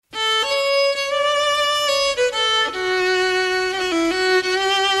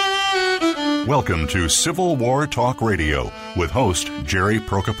Welcome to Civil War Talk Radio with host Jerry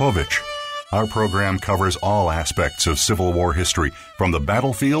Prokopowicz. Our program covers all aspects of Civil War history, from the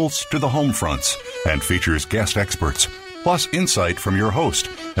battlefields to the home fronts, and features guest experts, plus insight from your host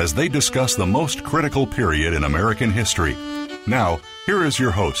as they discuss the most critical period in American history. Now, here is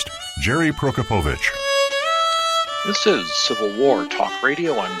your host, Jerry Prokopowicz. This is Civil War Talk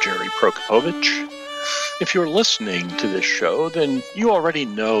Radio. I'm Jerry Prokopowicz. If you're listening to this show, then you already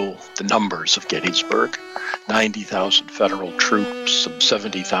know the numbers of Gettysburg. 90,000 federal troops, some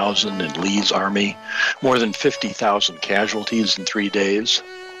 70,000 in Lee's army, more than 50,000 casualties in 3 days.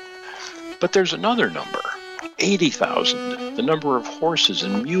 But there's another number, 80,000, the number of horses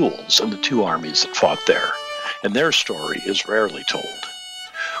and mules in the two armies that fought there. And their story is rarely told.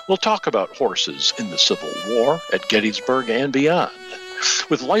 We'll talk about horses in the Civil War at Gettysburg and beyond,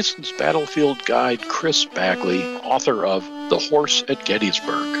 with licensed battlefield guide Chris Bagley, author of The Horse at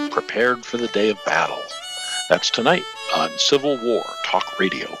Gettysburg, Prepared for the Day of Battle. That's tonight on Civil War Talk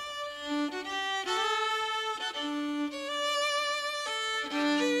Radio.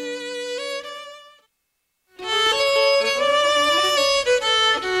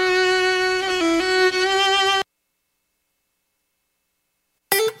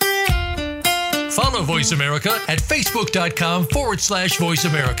 Follow Voice America at Facebook.com/Voice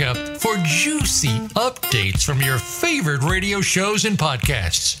America for juicy updates from your favorite radio shows and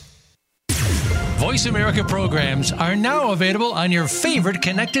podcasts. Voice America programs are now available on your favorite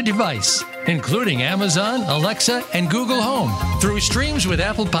connected device, including Amazon, Alexa, and Google Home. Through streams with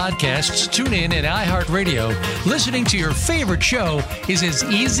Apple Podcasts, TuneIn, and iHeartRadio, listening to your favorite show is as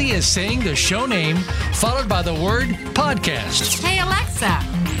easy as saying the show name followed by the word podcast. Hey, Alexa,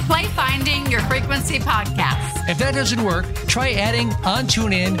 play Finding Your Frequency podcast. If that doesn't work, try adding on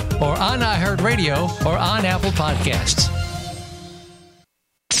TuneIn or on iHeartRadio or on Apple Podcasts.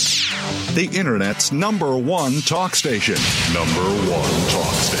 The Internet's number one talk station.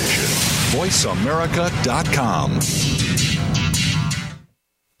 VoiceAmerica.com.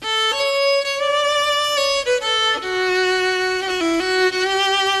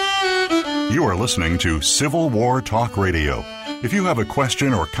 You are listening to Civil War Talk Radio. If you have a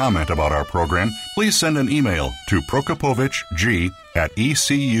question or comment about our program, please send an email to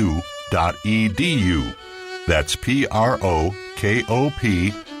prokopowiczg@ecu.edu. That's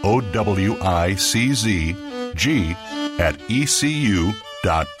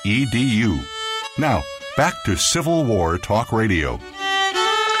PROKOPOWICZG@ecu.edu. Now, back to Civil War Talk Radio.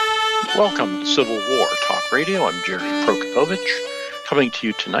 Welcome to Civil War Talk Radio. I'm Jerry Prokopowicz, coming to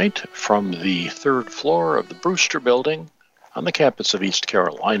you tonight from the third floor of the Brewster Building on the campus of East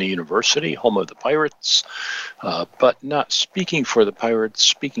Carolina University, home of the Pirates, but not speaking for the Pirates,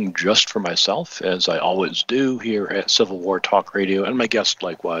 speaking just for myself, as I always do here at Civil War Talk Radio, and my guest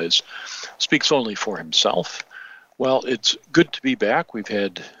likewise speaks only for himself. Well, it's good to be back. We've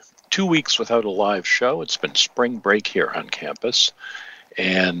had 2 weeks without a live show. It's been spring break here on campus,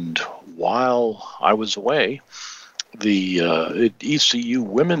 and while I was away, the ECU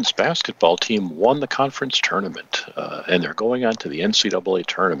women's basketball team won the conference tournament, and they're going on to the NCAA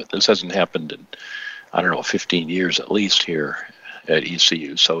tournament. This hasn't happened in, 15 years at least here at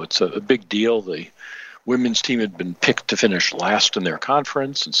ECU, so it's a big deal. The women's team had been picked to finish last in their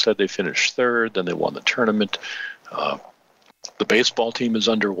conference. Instead, they finished third, then they won the tournament. The baseball team is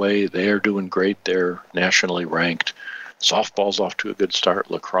underway. They're doing great. They're nationally ranked. Softball's off to a good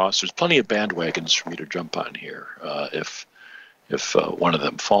start. Lacrosse, there's plenty of bandwagons for me to jump on here if one of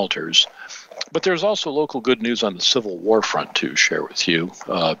them falters. But there's also local good news on the Civil War front to share with you.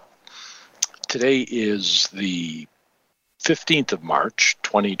 Today is the 15th of March,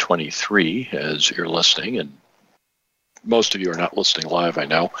 2023, as you're listening, and most of you are not listening live, I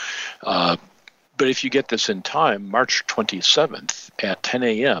know. But if you get this in time, March 27th at 10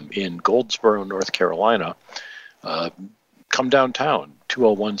 a.m. in Goldsboro, North Carolina, come downtown,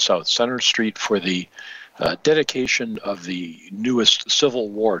 201 South Center Street, for the dedication of the newest Civil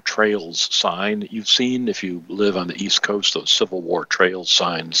War Trails sign that you've seen if you live on the East Coast, those Civil War Trails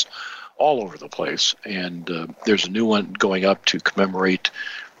signs all over the place. And there's a new one going up to commemorate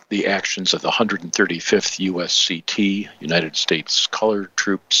the actions of the 135th USCT, United States Colored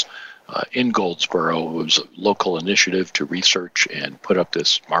Troops, in Goldsboro. It was a local initiative to research and put up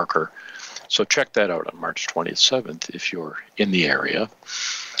this marker. So check that out on March 27th if you're in the area.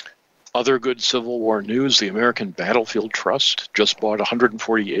 Other good Civil War news, the American Battlefield Trust just bought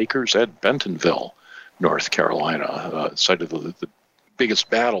 140 acres at Bentonville, North Carolina, site of the biggest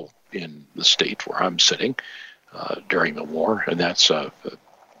battle in the state where I'm sitting during the war. And it's a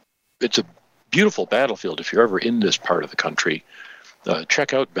beautiful battlefield. If you're ever in this part of the country,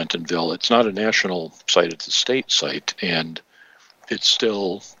 check out Bentonville. It's not a national site, it's a state site, and it's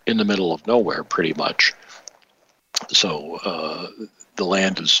still in the middle of nowhere pretty much. So the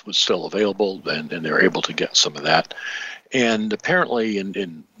land was still available, and they're able to get some of that. And apparently,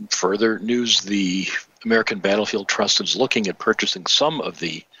 in further news, the American Battlefield Trust is looking at purchasing some of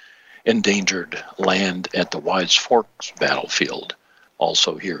the endangered land at the Wise Forks battlefield,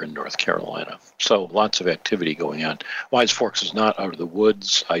 also here in North Carolina. So lots of activity going on. Wise Forks is not out of the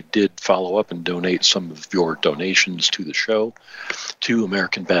woods. I did follow up and donate some of your donations to the show to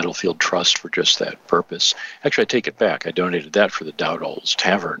American Battlefield Trust for just that purpose. Actually, I take it back. I donated that for the Dowdall's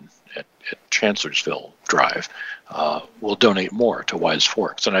Tavern at Chancellorsville Drive. We'll donate more to Wise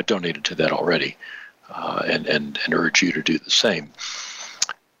Forks, and I donated to that already, and urge you to do the same.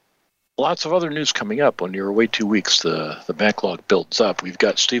 Lots of other news coming up. When you're away 2 weeks, the backlog builds up. We've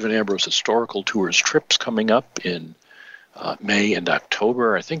got Stephen Ambrose Historical Tours trips coming up in May and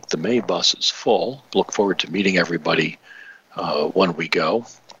October. I think the May bus is full. Look forward to meeting everybody when we go,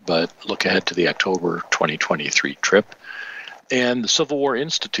 but look ahead to the October 2023 trip. And the Civil War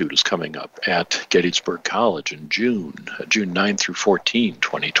Institute is coming up at Gettysburg College in June 9 through 14,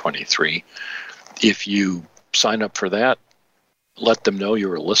 2023. If you sign up for that, let them know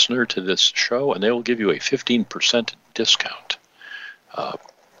you're a listener to this show, and they will give you a 15% discount.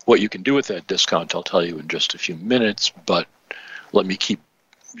 What you can do with that discount, I'll tell you in just a few minutes, but let me keep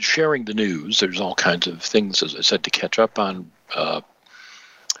sharing the news. There's all kinds of things, as I said, to catch up on.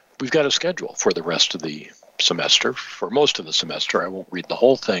 We've got a schedule for the rest of the semester, for most of the semester. I won't read the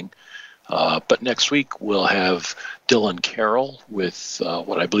whole thing. But next week we'll have Dylan Carroll with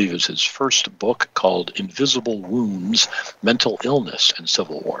what I believe is his first book called Invisible Wounds, Mental Illness and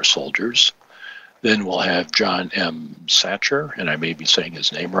Civil War Soldiers. Then we'll have John M. Satcher, and I may be saying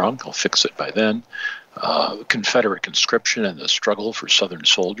his name wrong. I'll fix it by then. Confederate Conscription and the Struggle for Southern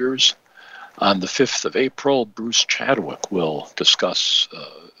Soldiers. On the 5th of April, Bruce Chadwick will discuss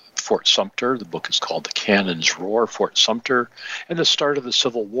Fort Sumter. The book is called The Cannon's Roar, Fort Sumter, and the Start of the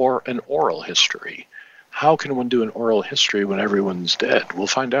Civil War, an Oral History. How can one do an oral history when everyone's dead? We'll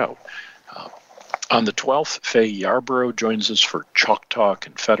find out. On the 12th, Faye Yarborough joins us for Choctaw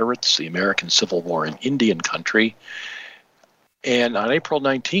Confederates, the American Civil War in Indian Country. And on April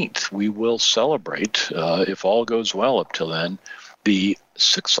 19th, we will celebrate, if all goes well up till then, the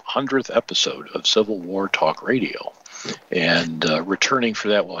 600th episode of Civil War Talk Radio. And returning for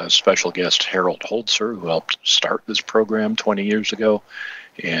that, we'll have special guest Harold Holzer, who helped start this program 20 years ago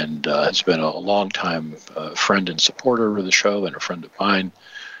and has been a longtime friend and supporter of the show and a friend of mine.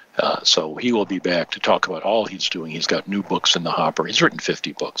 So he will be back to talk about all he's doing. He's got new books in the hopper. He's written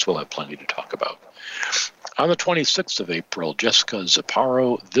 50 books. We'll have plenty to talk about. On the 26th of April, Jessica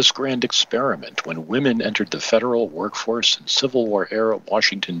Zaparo, This Grand Experiment, When Women Entered the Federal Workforce in Civil War Era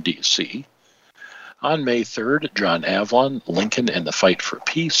Washington, D.C., On May 3rd, John Avlon, Lincoln and the Fight for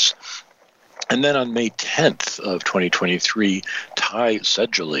Peace. And then on May 10th of 2023, Ty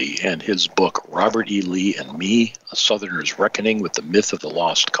Sedgley and his book, Robert E. Lee and Me, A Southerner's Reckoning with the Myth of the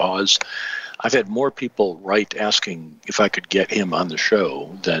Lost Cause. I've had more people write asking if I could get him on the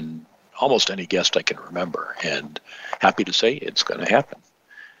show than almost any guest I can remember. And happy to say it's going to happen.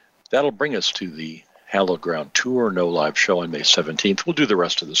 That'll bring us to the Hallowed Ground Tour, no live show on May 17th. We'll do the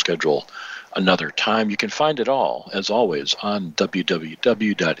rest of the schedule another time. You can find it all, as always, on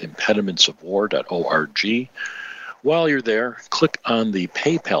www.impedimentsofwar.org. While you're there, click on the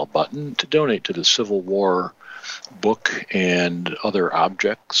PayPal button to donate to the Civil War book and other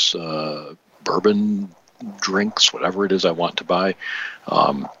objects, bourbon, drinks, whatever it is I want to buy.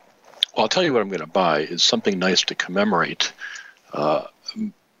 I'll tell you what I'm going to buy is something nice to commemorate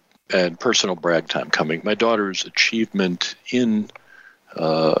and personal brag time coming. My daughter's achievement in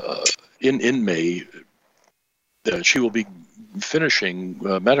May, she will be finishing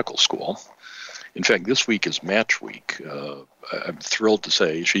medical school. In fact, this week is match week. I'm thrilled to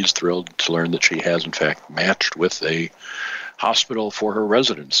say she's thrilled to learn that she has, in fact, matched with a hospital for her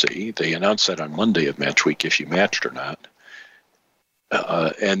residency. They announced that on Monday of match week if you matched or not.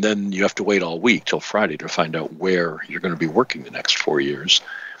 And then you have to wait all week till Friday to find out where you're going to be working the next 4 years.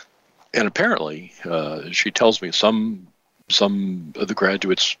 And apparently, she tells me some of the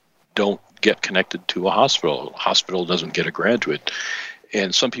graduates don't get connected to a hospital. A hospital doesn't get a graduate.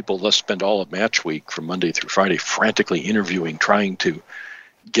 And some people thus spend all of match week from Monday through Friday frantically interviewing, trying to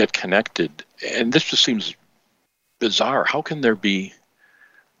get connected. And this just seems bizarre. How can there be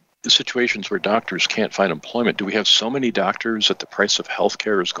situations where doctors can't find employment? Do we have so many doctors that the price of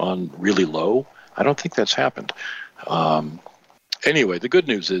healthcare has gone really low? I don't think that's happened. Anyway, the good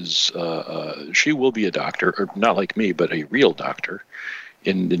news is she will be a doctor, or not like me, but a real doctor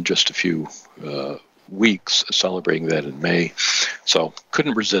in just a few weeks, celebrating that in May. So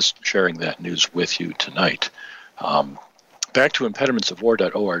couldn't resist sharing that news with you tonight. Back to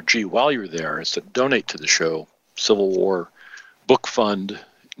impedimentsofwar.org. While you're there, is to donate to the show, Civil War Book Fund,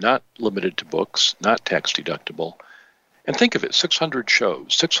 not limited to books, not tax deductible. And think of it, 600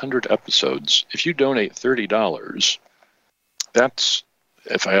 shows, 600 episodes. If you donate $30, that's,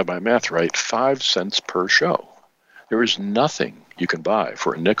 if I have my math right, 5 cents per show. There is nothing you can buy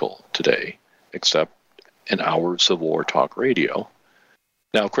for a nickel today except an hour of Civil War talk radio.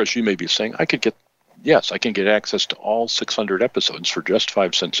 Now, of course, you may be saying, I can get access to all 600 episodes for just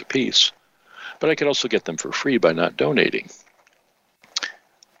 5 cents a piece, but I could also get them for free by not donating.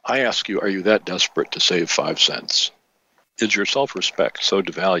 I ask you, are you that desperate to save 5 cents? Is your self-respect so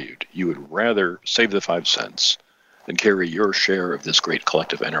devalued you would rather save the 5 cents than carry your share of this great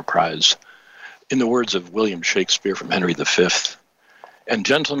collective enterprise? In the words of William Shakespeare from Henry V, and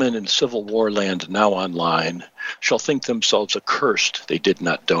gentlemen in Civil War land now online shall think themselves accursed they did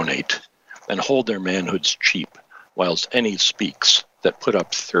not donate, and hold their manhoods cheap, whilst any speaks that put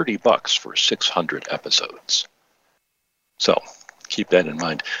up $30 for 600 episodes. So, keep that in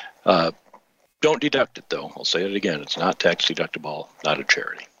mind. Don't deduct it, though. I'll say it again. It's not tax deductible, not a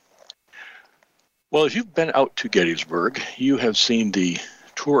charity. Well, if you've been out to Gettysburg, you have seen the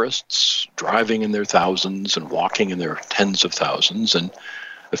tourists driving in their thousands and walking in their tens of thousands, and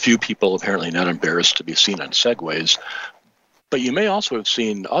a few people apparently not embarrassed to be seen on segways. But you may also have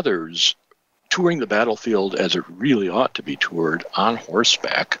seen others touring the battlefield as it really ought to be toured, on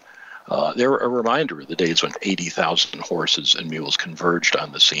horseback. They're a reminder of the days when 80,000 horses and mules converged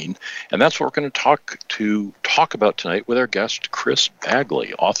on the scene. And that's what we're going to talk about tonight with our guest, Chris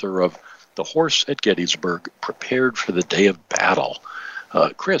Bagley, author of The Horse at Gettysburg, Prepared for the Day of Battle.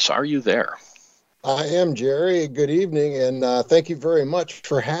 Chris, are you there? I am, Jerry. Good evening, and thank you very much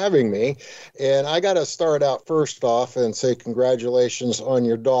for having me. And I got to start out first off and say congratulations on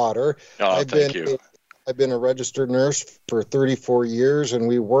your daughter. Oh, thank you. I've been a registered nurse for 34 years, and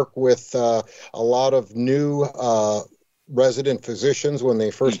we work with a lot of new resident physicians when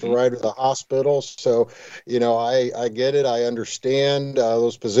they first arrive at the hospital. So, I get it. I understand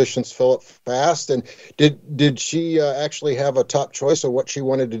those positions fill up fast. And did she actually have a top choice of what she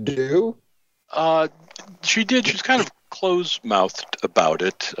wanted to do? She did. She's kind of closed-mouthed about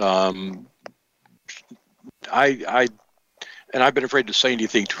it. I've been afraid to say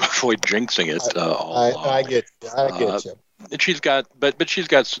anything to avoid jinxing it. I get you. And she's got, but she's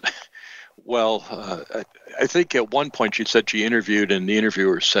got. Well, I think at one point she said she interviewed, and the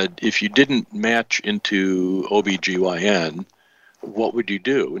interviewer said, "If you didn't match into OBGYN, what would you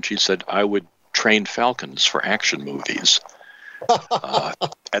do?" And she said, "I would train falcons for action movies."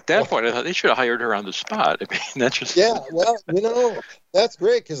 At that point, I thought they should have hired her on the spot. I mean, that's just... Yeah, well, that's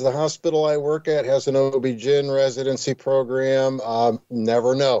great, because the hospital I work at has an OB-GYN residency program.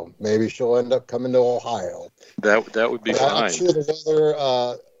 Never know. Maybe she'll end up coming to Ohio. That would be fine. I'm sure the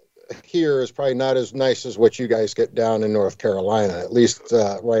weather here is probably not as nice as what you guys get down in North Carolina, at least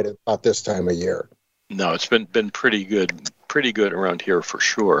right about this time of year. No, it's been pretty good around here for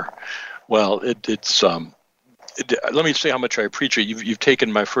sure. Well, it's let me say how much I appreciate you've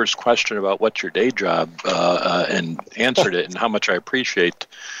taken my first question about what's your day job and answered it, and how much I appreciate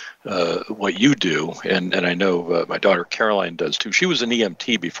what you do. And I know my daughter Caroline does too. She was an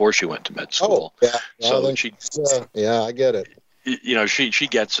EMT before she went to med school. Oh, yeah. So I get it. She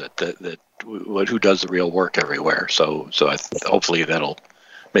gets it that who does the real work everywhere. So hopefully that'll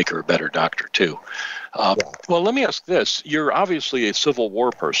make her a better doctor too. Well, let me ask this: you're obviously a Civil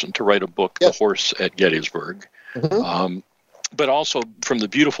War person to write a book, yes. The Horse at Gettysburg. But also from the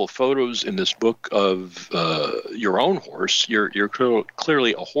beautiful photos in this book of your own horse, you're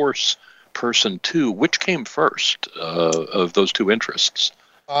clearly a horse person too. Which came first of those two interests?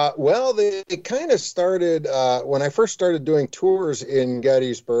 Well, they kind of started when I first started doing tours in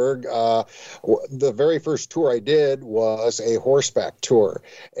Gettysburg. The very first tour I did was a horseback tour.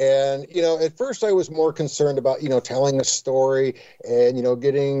 And, at first I was more concerned about, telling a story and,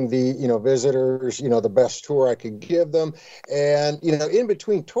 getting the, visitors, the best tour I could give them. And, in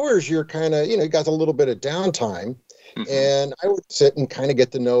between tours, you're kind of, you got a little bit of downtime. And I would sit and kind of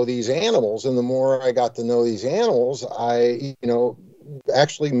get to know these animals. And the more I got to know these animals, I,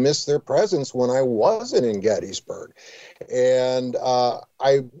 actually missed their presence when I wasn't in Gettysburg. And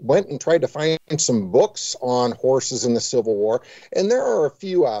I went and tried to find some books on horses in the Civil War, and there are a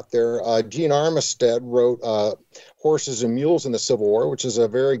few out there. Gene Armistead wrote Horses and Mules in the Civil War, which is a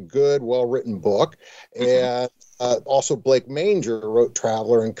very good, well-written book. And also Blake Manger wrote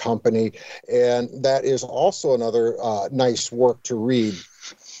Traveler and Company, and that is also another nice work to read.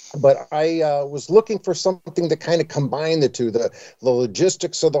 But I was looking for something to kind of combine the two, the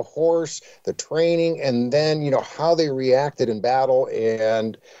logistics of the horse, the training, and then, how they reacted in battle,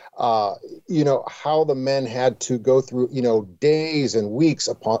 and, how the men had to go through, days and weeks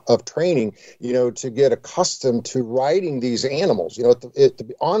of training, to get accustomed to riding these animals. At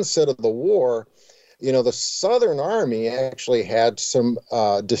the onset of the war, the Southern Army actually had some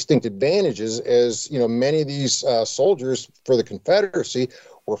distinct advantages, as, many of these soldiers for the Confederacy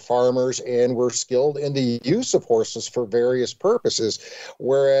were farmers and were skilled in the use of horses for various purposes.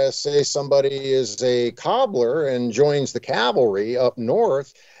 Whereas, say, somebody is a cobbler and joins the cavalry up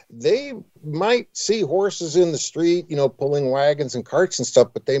north, they might see horses in the street, pulling wagons and carts and stuff,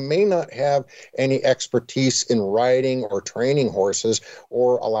 but they may not have any expertise in riding or training horses,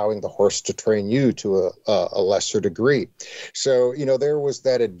 or allowing the horse to train you to a lesser degree. So, there was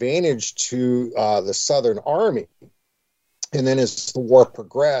that advantage to the Southern Army. And then as the war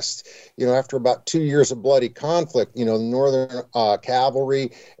progressed, after about 2 years of bloody conflict, the Northern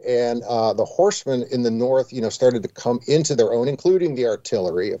cavalry and the horsemen in the North, started to come into their own, including the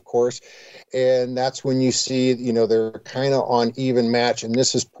artillery, of course. And that's when you see, they're kind of on even match. And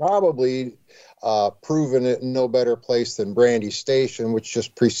this is probably proven at no better place than Brandy Station, which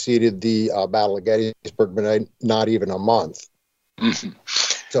just preceded the Battle of Gettysburg, but not even a month. Mm-hmm.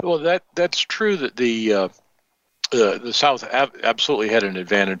 So, well, that's true that the South absolutely had an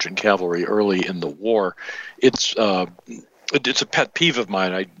advantage in cavalry early in the war. It's a pet peeve of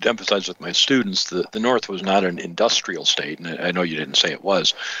mine. I emphasize with my students that the North was not an industrial state, and I know you didn't say it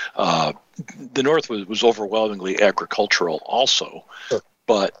was. The North was overwhelmingly agricultural also, sure.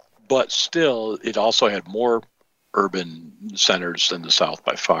 but still it also had more urban centers than the South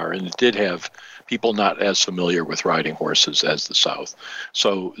by far, and it did have people not as familiar with riding horses as the South.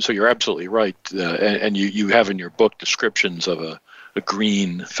 So you're absolutely right, and you have in your book descriptions of a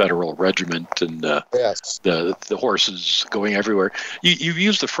green Federal regiment and yes. the horses going everywhere. You've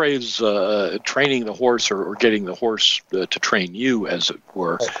used the phrase training the horse or getting the horse to train you, as it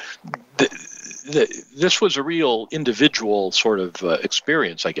were. This was a real individual sort of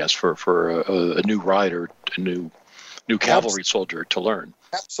experience, I guess, for a new rider, a new cavalry soldier to learn.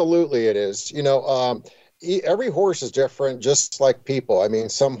 Absolutely it is. Every horse is different, just like people. I mean,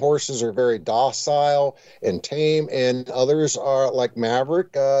 some horses are very docile and tame, and others are, like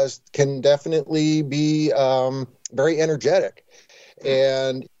Maverick, can definitely be very energetic.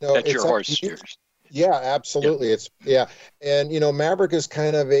 And that's your horse. Yeah, absolutely. Yep. And Maverick is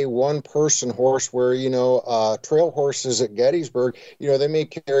kind of a one-person horse, where trail horses at Gettysburg, they may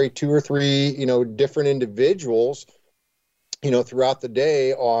carry 2 or 3 different individuals throughout the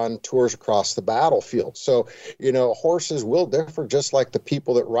day on tours across the battlefield. So, horses will differ just like the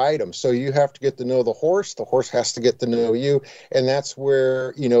people that ride them. So you have to get to know the horse has to get to know you. And that's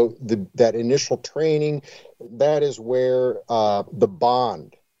where, that initial training, that is where the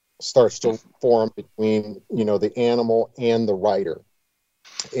bond starts to form between, the animal and the rider.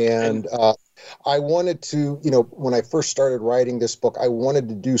 And I wanted to, when I first started writing this book, I wanted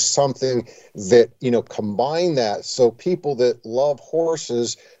to do something that, combine that, so people that love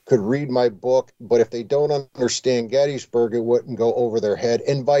horses could read my book, but if they don't understand Gettysburg, it wouldn't go over their head,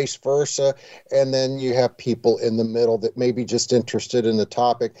 and vice versa. And then you have people in the middle that may be just interested in the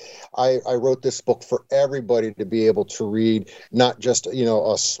topic. I wrote this book for everybody to be able to read, not just,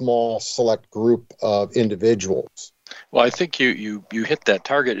 a small select group of individuals. Well, I think you hit that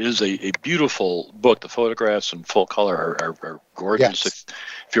target. It is a beautiful book. The photographs in full color are gorgeous. Yes.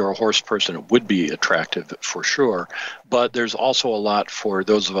 If you're a horse person, it would be attractive for sure. But there's also a lot for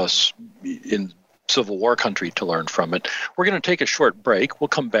those of us in Civil War country to learn from it. We're going to take a short break. We'll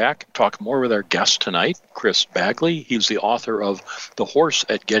come back and talk more with our guest tonight, Chris Bagley. He's the author of The Horse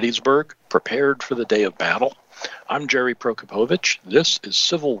at Gettysburg, Prepared for the Day of Battle. I'm Jerry Prokopowicz. This is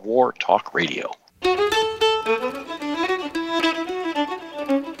Civil War Talk Radio.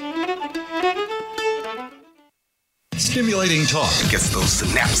 Stimulating talk gets those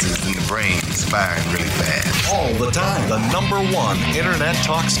synapses in the brain firing really fast. All the time. The #1 internet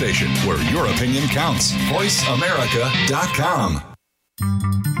talk station where your opinion counts. VoiceAmerica.com.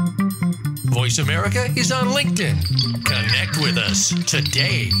 Voice America is on LinkedIn. Connect with us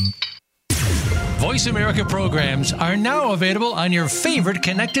today. Voice America programs are now available on your favorite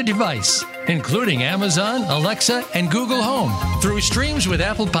connected device, including Amazon, Alexa, and Google Home. Through streams with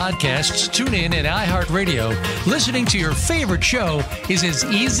Apple Podcasts, TuneIn, and iHeartRadio, listening to your favorite show is as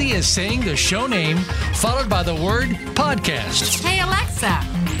easy as saying the show name followed by the word podcast. Hey, Alexa,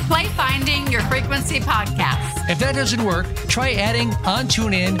 Play Finding Your Frequency podcast. If that doesn't work, try adding on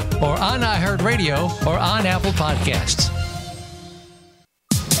TuneIn or on iHeartRadio or on Apple Podcasts.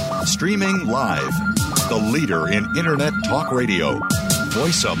 Streaming live. The leader in Internet talk radio.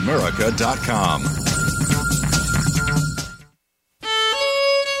 VoiceAmerica.com.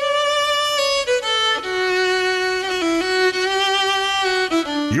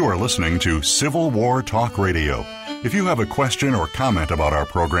 You are listening to Civil War Talk Radio. If you have a question or comment about our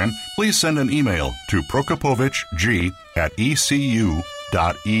program, please send an email to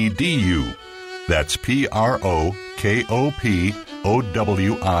prokopovic@ecu.edu. That's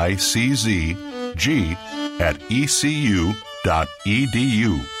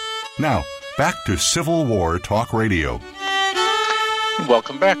PROKOPOWICZ@ecu.edu. Now, back to Civil War Talk Radio.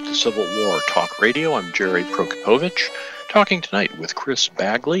 Welcome back to Civil War Talk Radio. I'm Jerry Prokopovich, talking tonight with Chris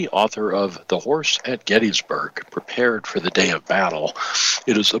Bagley, author of The Horse at Gettysburg, Prepared for the Day of Battle.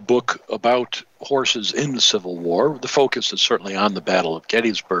 It is a book about horses in the Civil War. The focus is certainly on the Battle of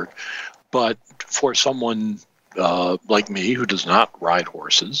Gettysburg, but for someone like me who does not ride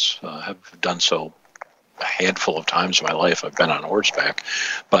horses, have done so a handful of times in my life. I've been on horseback,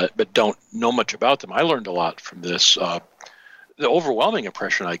 but don't know much about them. I learned a lot from this. The overwhelming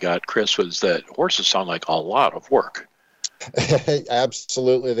impression I got, Chris, was that horses sound like a lot of work.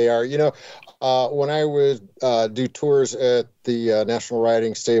 Absolutely, they are. You know, when I would do tours at the National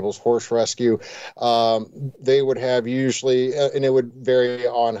Riding Stables Horse Rescue, they would have usually, and it would vary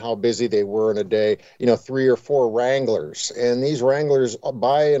on how busy they were in a day, 3 or 4 wranglers. And these wranglers,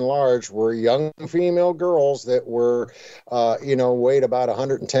 by and large, were young female girls that were, weighed about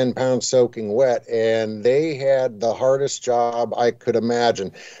 110 pounds soaking wet. And they had the hardest job I could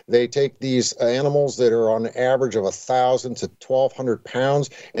imagine. They take these animals that are on average of 1,000 to 1,200 pounds,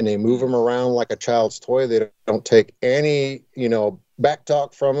 and they move them around like a child's toy. They don't take any, back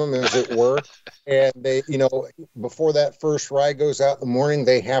talk from them, as it were. And they, before that first ride goes out in the morning,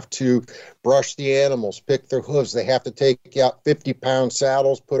 they have to brush the animals, pick their hooves. They have to take out 50-pound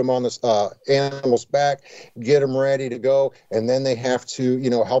saddles, put them on the animal's back, get them ready to go. And then they have to,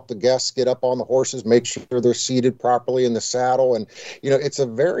 help the guests get up on the horses, make sure they're seated properly in the saddle. And, it's a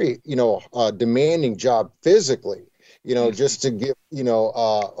very, demanding job physically. Just to give,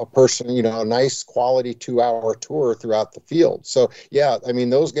 a person, a nice quality 2-hour tour throughout the field. So, yeah, I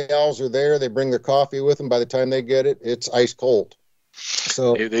mean, those gals are there. They bring their coffee with them. By the time they get it, it's ice cold.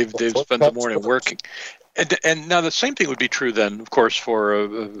 So they've spent the morning working. And now the same thing would be true then, of course, for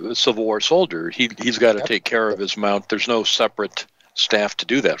a Civil War soldier. He's got to take care of his mount. There's no separate staff to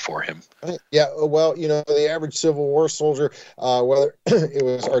do that for him. Yeah, well, the average Civil War soldier, whether it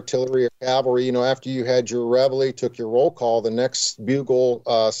was artillery or cavalry, after you had your reveille, took your roll call, the next bugle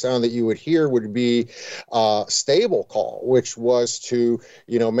sound that you would hear would be stable call, which was to,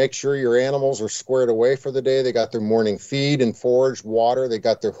 make sure your animals are squared away for the day. They got their morning feed and forage, water. They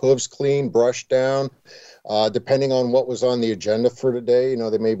got their hooves clean, brushed down. Depending on what was on the agenda for today,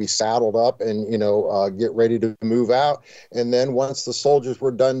 they may be saddled up and, get ready to move out. And then once the soldiers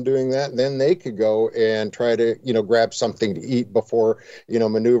were done doing that, then they could go and try to, grab something to eat before,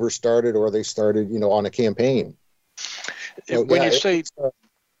 maneuver started or they started, on a campaign. So, when you say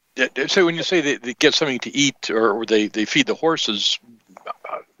they get something to eat or they feed the horses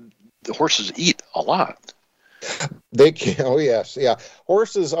eat a lot. They can. Oh, yes. Yeah.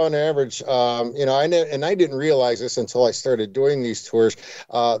 Horses on average, I didn't realize this until I started doing these tours,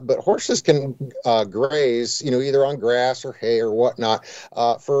 but horses can graze, either on grass or hay or whatnot,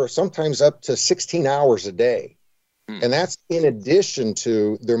 for sometimes up to 16 hours a day. And that's in addition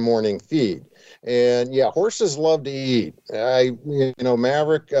to their morning feed. And yeah, horses love to eat.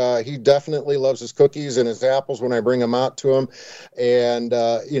 Maverick, he definitely loves his cookies and his apples when I bring them out to him. And,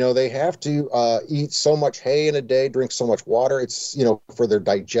 they have to eat so much hay in a day, drink so much water. It's, for their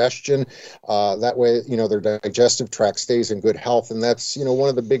digestion. That way, their digestive tract stays in good health. And that's, one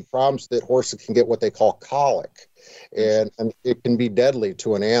of the big problems that horses can get what they call colic. And it can be deadly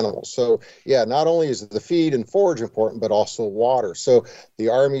to an animal. So, yeah, not only is the feed and forage important, but also water. So the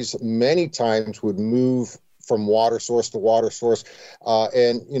armies many times would move from water source to water source.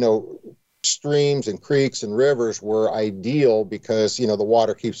 Streams and creeks and rivers were ideal because, the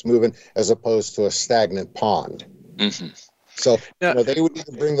water keeps moving as opposed to a stagnant pond. Mm-hmm. So, they would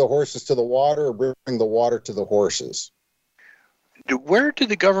either bring the horses to the water or bring the water to the horses. Where did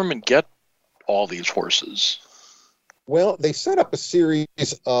the government get all these horses? Well, they eventually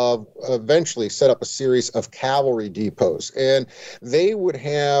set up a series of cavalry depots, and they would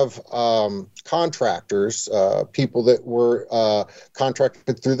have contractors, people that were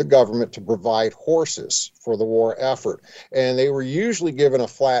contracted through the government to provide horses for the war effort, and they were usually given a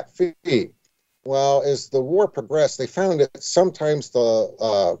flat fee. Well, as the war progressed, they found that sometimes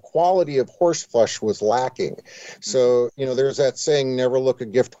the quality of horse flesh was lacking. So, there's that saying, never look a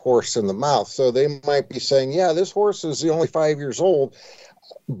gift horse in the mouth. So they might be saying, yeah, this horse is only 5 years old,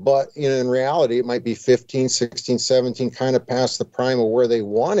 but in reality, it might be 15, 16, 17, kind of past the prime of where they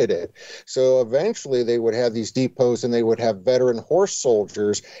wanted it. So eventually they would have these depots, and they would have veteran horse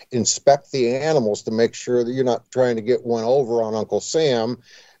soldiers inspect the animals to make sure that you're not trying to get one over on Uncle Sam.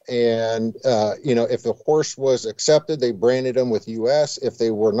 And, if the horse was accepted, they branded them with US. If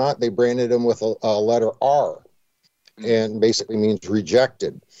they were not, they branded them with a letter R, and basically means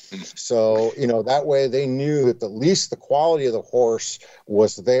rejected. So, that way they knew that at least the quality of the horse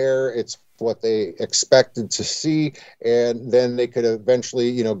was there. It's what they expected to see. And then they could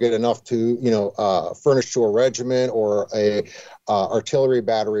eventually, get enough to, furnish to a regiment or a artillery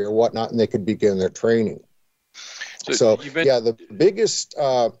battery or whatnot, and they could begin their training. So the biggest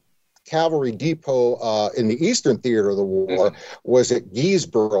cavalry depot in the Eastern Theater of the War was at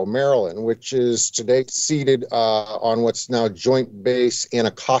Gettysburg, Maryland, which is today seated on what's now Joint Base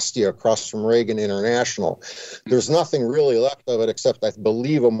Anacostia across from Reagan International. There's nothing really left of it except, I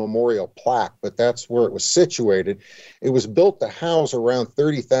believe, a memorial plaque, but that's where it was situated. It was built to house around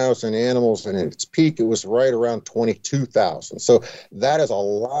 30,000 animals, and at its peak, it was right around 22,000. So that is a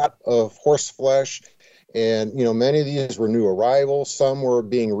lot of horse flesh. And, many of these were new arrivals. Some were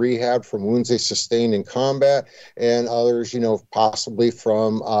being rehabbed from wounds they sustained in combat, and others, possibly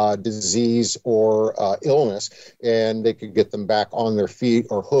from disease or illness, and they could get them back on their feet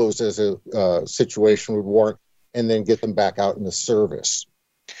or hooves as a situation would warrant, and then get them back out in the service.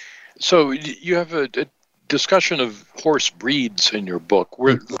 So you have a discussion of horse breeds in your book.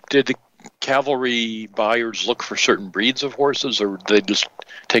 Did the cavalry buyers look for certain breeds of horses, or did they just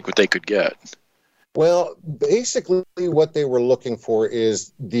take what they could get? Well, basically what they were looking for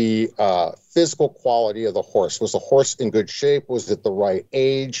is the physical quality of the horse. Was the horse in good shape? Was it the right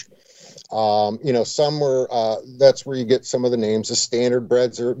age? Some were, that's where you get some of the names, the standard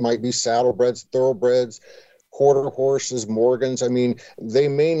breds, or it might be saddlebreds, thoroughbreds, quarter horses, Morgans. I mean, they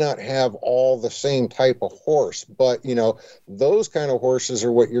may not have all the same type of horse, but, those kind of horses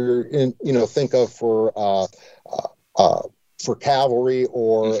are what you're in, think of for cavalry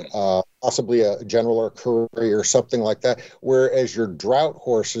or possibly a general or courier or something like that. Whereas your drought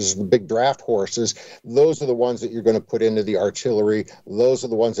horses, the big draft horses, those are the ones that you're going to put into the artillery. Those are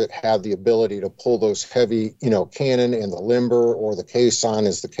the ones that have the ability to pull those heavy, cannon and the limber or the caisson,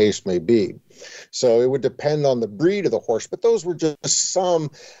 as the case may be. So it would depend on the breed of the horse, but those were just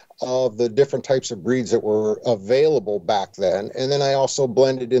some of the different types of breeds that were available back then. And then I also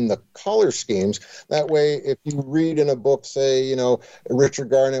blended in the color schemes. That way, if you read in a book, say,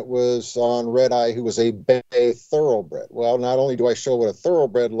 Richard Garnett was on Red Eye, who was a bay thoroughbred. Well, not only do I show what a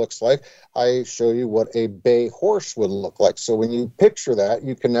thoroughbred looks like, I show you what a bay horse would look like. So when you picture that,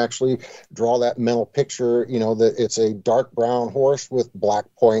 you can actually draw that mental picture, that it's a dark brown horse with black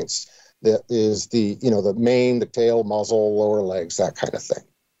points. That is the mane, the tail, muzzle, lower legs, that kind of thing.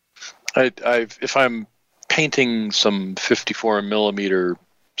 If I'm painting some 54 millimeter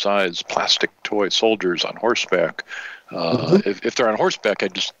size plastic toy soldiers on horseback, if they're on horseback,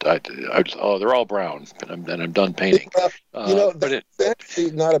 they're all brown, and I'm done painting. That's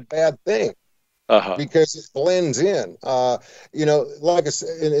actually not a bad thing. Because it blends in. Like I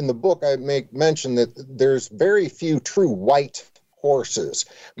said, in the book, I make mention that there's very few true white horses.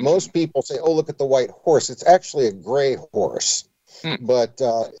 Most people say, oh, look at the white horse. It's actually a gray horse. But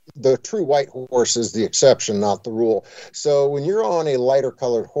the true white horse is the exception, not the rule. So when you're on a lighter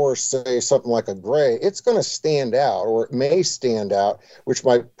colored horse, say something like a gray, it's going to stand out, or it may stand out, which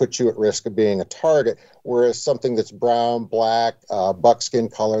might put you at risk of being a target. Whereas something that's brown, black, buckskin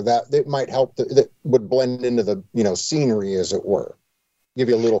color, that might help, that would blend into the scenery, as it were, give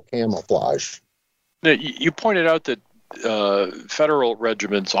you a little camouflage. Now, you pointed out that federal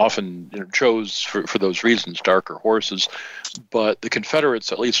regiments often chose for those reasons darker horses, but the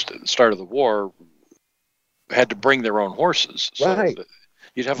Confederates, at least at the start of the war, had to bring their own horses. So right.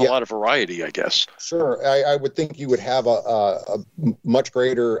 You'd have a lot of variety, I guess. Sure. I would think you would have a much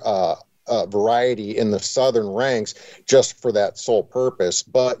greater variety in the Southern ranks just for that sole purpose.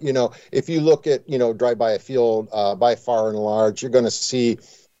 But, if you look at, drive by a field, by far and large, you're going to see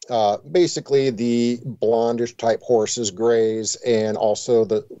basically the blondish type horses, grays, and also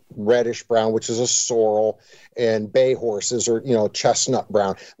the reddish brown, which is a sorrel, and bay horses, or chestnut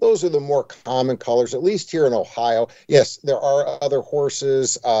brown. Those are the more common colors, at least here in Ohio. Yes, there are other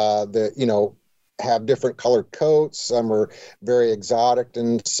horses that have different colored coats. Some are very exotic,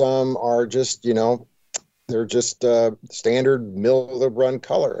 and some are just they're just standard middle of the run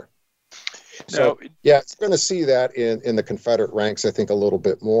color. So, yeah, it's going to see that in the Confederate ranks, I think, a little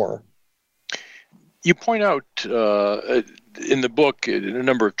bit more. You point out in the book, in a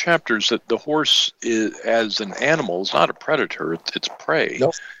number of chapters, that the horse as an animal is not a predator; it's prey.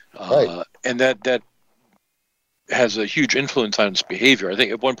 Nope. Right. And that has a huge influence on its behavior. I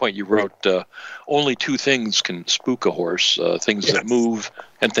think at one point you wrote, only two things can spook a horse: things that move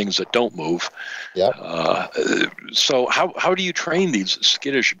and things that don't move. Yeah. So how do you train these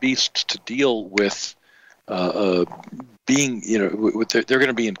skittish beasts to deal with being, they're going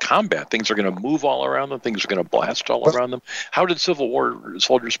to be in combat? Things are going to move all around them. Things are going to blast all around them. How did Civil War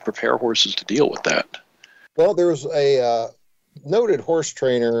soldiers prepare horses to deal with that? Well, there's a noted horse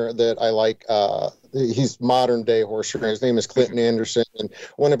trainer that I like. He's modern day horse trainer. His name is Clinton Anderson, and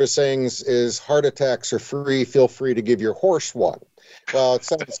one of his sayings is, "Heart attacks are free. Feel free to give your horse one." Well, it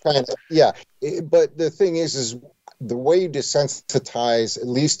sounds kind of but the thing is the way you desensitize at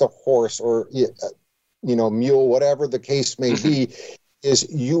least a horse or mule, whatever the case may be, is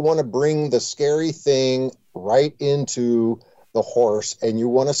you want to bring the scary thing right into the horse, and you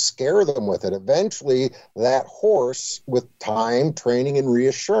want to scare them with it. Eventually, that horse, with time, training, and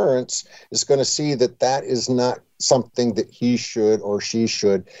reassurance, is going to see that is not something that he should or she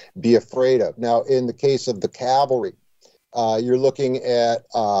should be afraid of. Now, in the case of the cavalry, you're looking at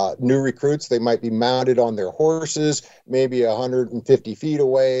new recruits. They might be mounted on their horses, maybe 150 feet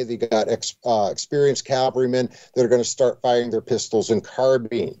away. They got experienced cavalrymen that are going to start firing their pistols and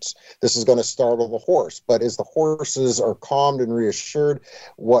carbines. This is going to startle the horse. But as the horses are calmed and reassured,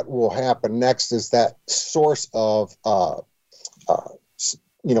 what will happen next is that source of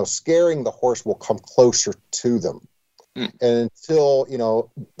scaring the horse will come closer to them. And until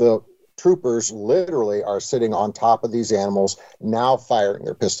the troopers literally are sitting on top of these animals, now firing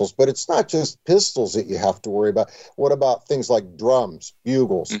their pistols. But it's not just pistols that you have to worry about. What about things like drums,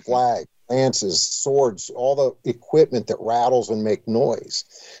 bugles, flags, lances, swords, all the equipment that rattles and make noise?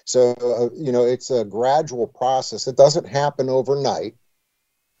 So, it's a gradual process. It doesn't happen overnight.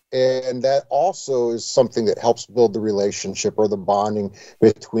 And that also is something that helps build the relationship or the bonding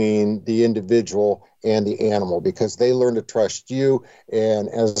between the individual and the animal, because they learn to trust you, and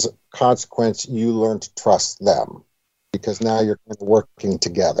as a consequence, you learn to trust them, because now you're working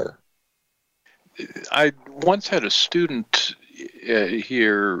together. I once had a student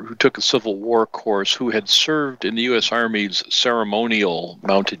here who took a Civil War course who had served in the U.S. Army's ceremonial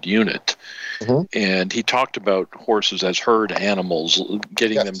mounted unit. And he talked about horses as herd animals,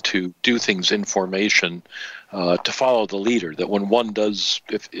 getting them to do things in formation, to follow the leader. That when one does,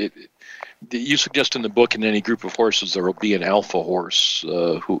 you suggest in the book, in any group of horses, there will be an alpha horse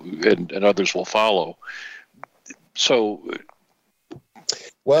and others will follow. So,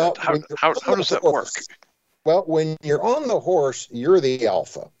 well, how does that work? Well, when you're on the horse, you're the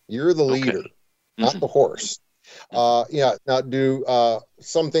alpha. You're the leader, not the horse. Now, do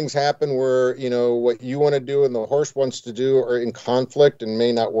some things happen where, what you want to do and the horse wants to do are in conflict and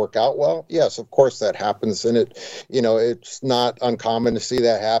may not work out well? Yes, of course that happens. And it's not uncommon to see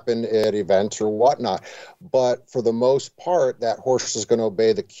that happen at events or whatnot. But for the most part, that horse is going to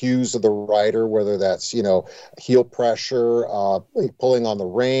obey the cues of the rider, whether that's, heel pressure, pulling on the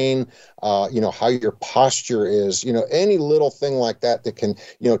rein, how your posture is, any little thing like that can,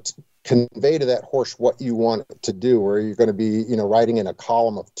 convey to that horse what you want it to do, where you're going to be, riding in a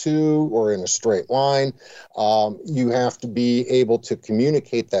column of two or in a straight line. You have to be able to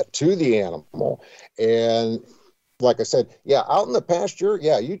communicate that to the animal. And like I said, out in the pasture,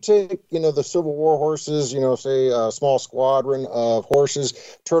 you take, the Civil War horses, say a small squadron of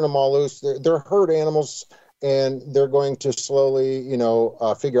horses, turn them all loose. They're herd animals, and they're going to slowly,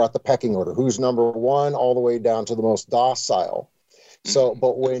 figure out the pecking order. Who's number one, all the way down to the most docile. So,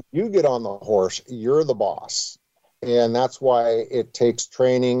 but when you get on the horse, you're the boss. And that's why it takes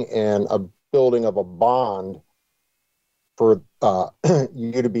training and a building of a bond for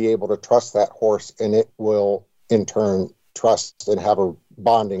you to be able to trust that horse, and it will in turn trust and have a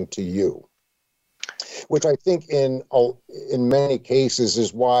bonding to you, which I think in many cases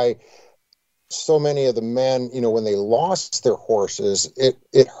is why so many of the men, when they lost their horses,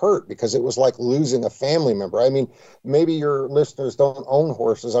 it hurt because it was like losing a family member. I mean, maybe your listeners don't own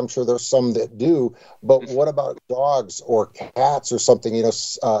horses. I'm sure there's some that do. But what about dogs or cats or something,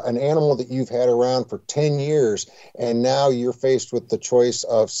 an animal that you've had around for 10 years, and now you're faced with the choice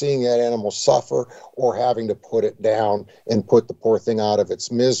of seeing that animal suffer or having to put it down and put the poor thing out of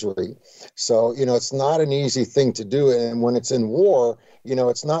its misery. So, it's not an easy thing to do. And when it's in war,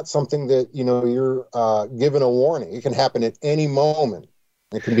 it's not something that, you're given a warning. It can happen at any moment.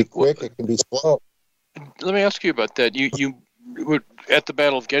 It can be quick. It can be slow. Let me ask you about that. You at the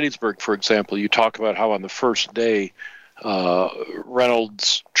Battle of Gettysburg, for example, you talk about how on the first day,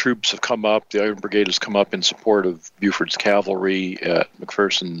 Reynolds' troops have come up, the Iron Brigade has come up in support of Buford's cavalry at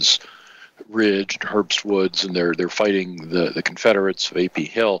McPherson's Ridge and Herbst Woods, and they're fighting the Confederates of A.P.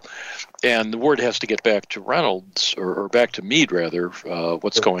 Hill. And the word has to get back to Reynolds, or back to Meade, rather,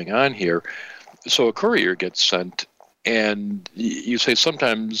 what's going on here. So a courier gets sent, and you say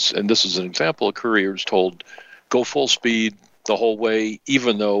sometimes, and this is an example, a courier is told, go full speed the whole way,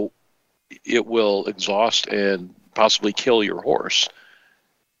 even though it will exhaust and possibly kill your horse.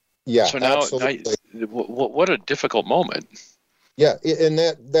 Yeah, so now, absolutely. What a difficult moment. Yeah, and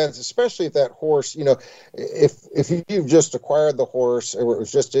that's especially if that horse, if you've just acquired the horse or it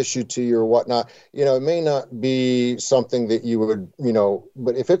was just issued to you or whatnot, it may not be something that you would,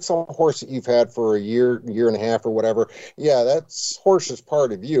 but if it's a horse that you've had for a year and a half or whatever, yeah, that's horse is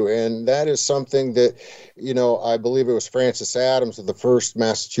part of you. And that is something that, I believe it was Francis Adams of the 1st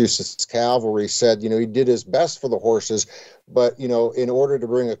Massachusetts Cavalry said, he did his best for the horses, but, in order to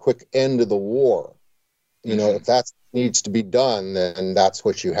bring a quick end to the war, if that needs to be done, then that's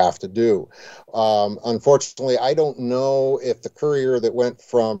what you have to do. Unfortunately, I don't know if the courier that went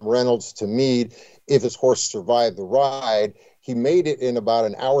from Reynolds to Meade, if his horse survived the ride. He made it in about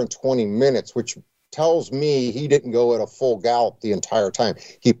an hour and 20 minutes, which tells me he didn't go at a full gallop the entire time.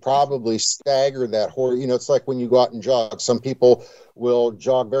 He probably staggered that horse. It's like when you go out and jog. Some people will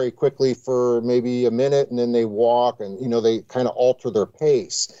jog very quickly for maybe a minute and then they walk and, they kind of alter their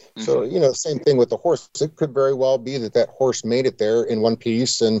pace. Mm-hmm. So, same thing with the horse. It could very well be that horse made it there in one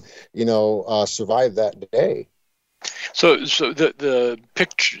piece and, survived that day. So the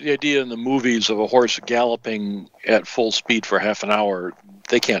picture, the idea in the movies of a horse galloping at full speed for half an hour,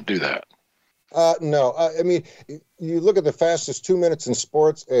 they can't do that. No, I mean, you look at the fastest 2 minutes in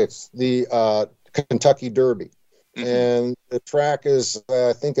sports, it's the Kentucky Derby. Mm-hmm. And the track is,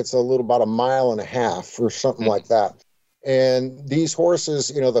 I think it's about a mile and a half or something like that. And these horses,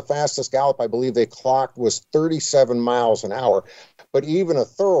 the fastest gallop I believe they clocked was 37 miles an hour. But even a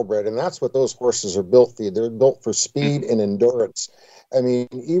thoroughbred, and that's what those horses are built for. They're built for speed and endurance. I mean,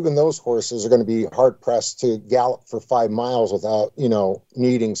 even those horses are going to be hard-pressed to gallop for 5 miles without,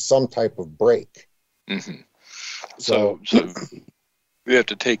 needing some type of break. Mm-hmm. So we have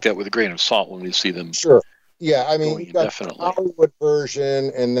to take that with a grain of salt when we see them. Sure. Yeah, I mean, you got definitely the Hollywood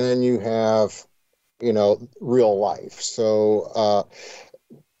version, and then you have, real life. So,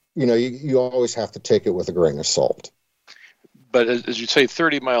 you always have to take it with a grain of salt. But as you say,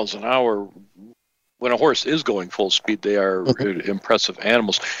 30 miles an hour, when a horse is going full speed, they are impressive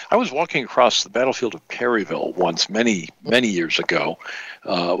animals. I was walking across the battlefield of Perryville once, many, many years ago,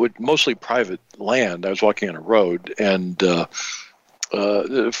 with mostly private land. I was walking on a road, and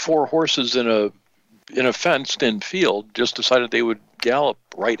 4 horses in a fenced-in field just decided they would gallop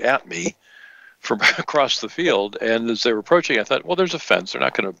right at me from across the field. And as they were approaching, I thought, well, there's a fence. They're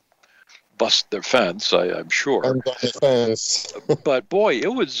not going to bust their fence, I'm sure. But boy,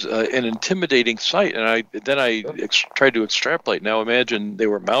 it was an intimidating sight. And I tried to extrapolate. Now imagine they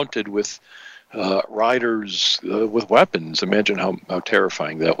were mounted with riders with weapons. Imagine how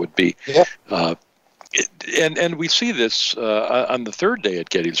terrifying that would be. Yeah. And we see this on the 3rd day at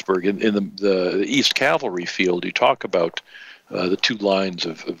Gettysburg in the East Cavalry Field. You talk about the 2 lines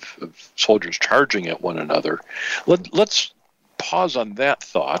of soldiers charging at one another. Let's pause on that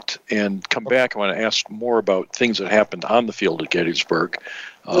thought and come back. I want to ask more about things that happened on the field at Gettysburg,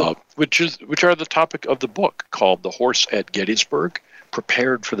 which are the topic of the book called The Horse at Gettysburg,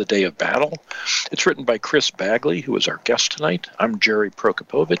 Prepared for the Day of Battle. It's written by Chris Bagley, who is our guest tonight. I'm Jerry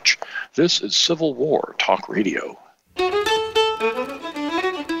Prokopovich. This is Civil War Talk Radio.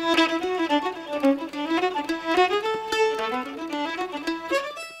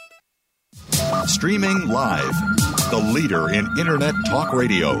 Streaming live, the leader in Internet Talk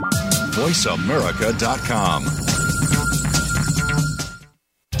Radio, VoiceAmerica.com.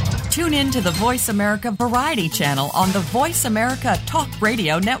 Tune in to the Voice America Variety channel on the Voice America Talk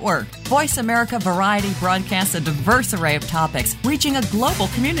Radio Network. Voice America Variety broadcasts a diverse array of topics, reaching a global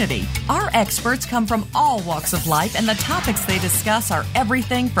community. Our experts come from all walks of life, and the topics they discuss are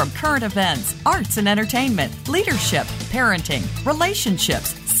everything from current events, arts and entertainment, leadership, parenting,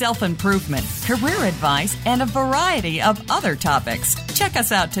 relationships, self-improvement, career advice, and a variety of other topics. Check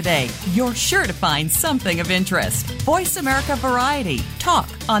us out today. You're sure to find something of interest. Voice America Variety. Talk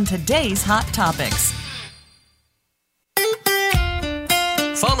on today's hot topics.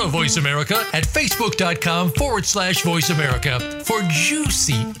 Follow Voice America at Facebook.com/Voice America for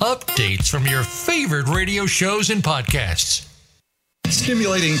juicy updates from your favorite radio shows and podcasts.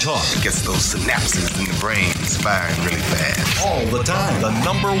 Stimulating talk. It gets those synapses in the brain firing really fast. All the time. The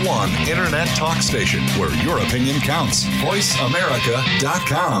 #1 Internet talk station where your opinion counts.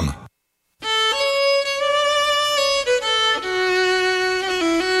 VoiceAmerica.com.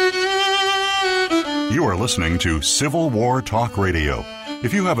 You are listening to Civil War Talk Radio.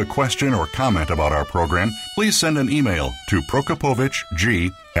 If you have a question or comment about our program, please send an email to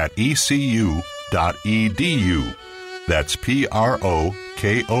prokopovic@ecu.edu. That's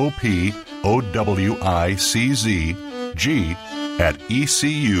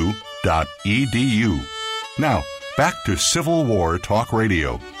PROKOPOWICZ@ecu.edu. Now, back to Civil War Talk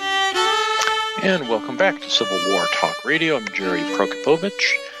Radio. And welcome back to Civil War Talk Radio. I'm Jerry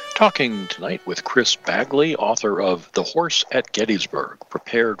Prokopovich, talking tonight with Chris Bagley, author of The Horse at Gettysburg,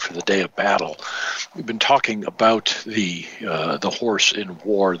 Prepared for the Day of Battle. We've been talking about the horse in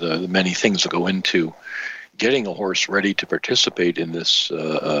war, the many things that go into getting a horse ready to participate in this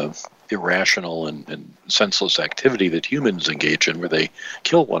irrational and senseless activity that humans engage in, where they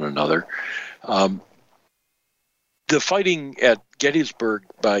kill one another. The fighting at Gettysburg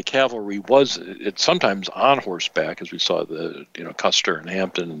by cavalry was sometimes on horseback, as we saw Custer and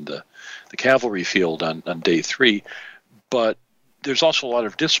Hampton and the cavalry field on day 3. But there's also a lot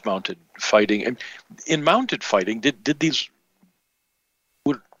of dismounted fighting. And in mounted fighting,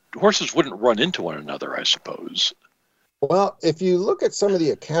 horses wouldn't run into one another, I suppose. Well, if you look at some of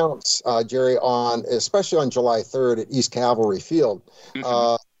the accounts, Jerry, especially on July 3rd at East Cavalry Field,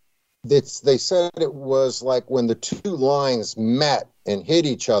 they said it was like when the two lines met and hit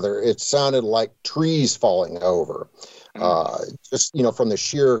each other, it sounded like trees falling over. Just, from the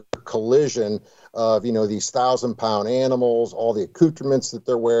sheer collision of, these 1,000-pound animals, all the accoutrements that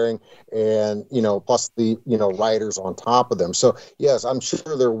they're wearing, and, plus the, riders on top of them. So, yes, I'm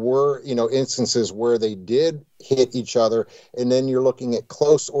sure there were, instances where they did hit each other, and then you're looking at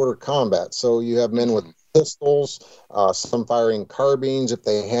close order combat. So you have men with pistols, some firing carbines if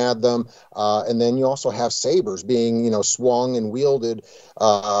they had them, and then you also have sabers being, swung and wielded.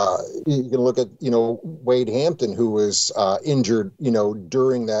 You can look at, Wade Hampton, who was injured,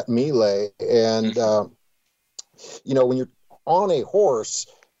 during that melee. And, when you're on a horse,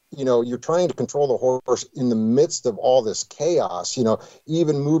 you're trying to control the horse in the midst of all this chaos.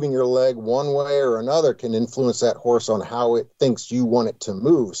 Even moving your leg one way or another can influence that horse on how it thinks you want it to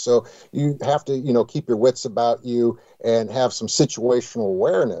move. So you have to, keep your wits about you and have some situational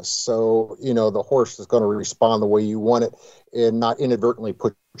awareness. So, the horse is going to respond the way you want it and not inadvertently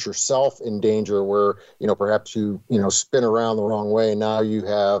put yourself in danger where, perhaps you, spin around the wrong way. And now you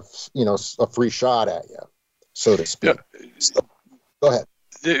have, a free shot at you, so to speak. Yeah. So, go ahead.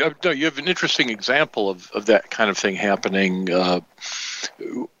 You have an interesting example of that kind of thing happening,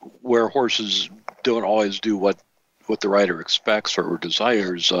 where horses don't always do what the rider expects or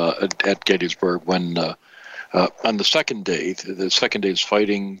desires at Gettysburg. When on the second day's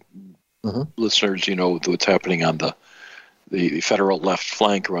fighting, listeners, what's happening on the Federal left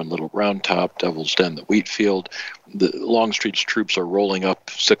flank around Little Round Top, Devil's Den, the wheat field. The Longstreet's troops are rolling up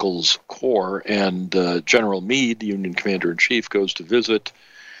Sickles' corps, and General Meade, the Union commander-in-chief, goes to visit,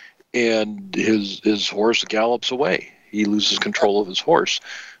 and his horse gallops away. He loses control of his horse.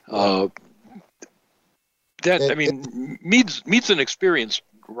 Meade's an experienced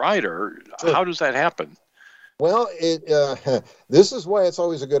rider. Sure. How does that happen? Well, this is why it's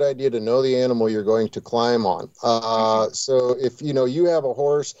always a good idea to know the animal you're going to climb on. So if you have a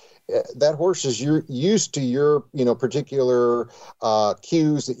horse, that horse is used to your particular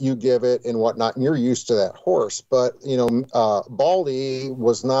cues that you give it and whatnot, and you're used to that horse. But Baldy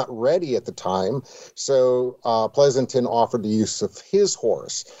was not ready at the time, so Pleasanton offered the use of his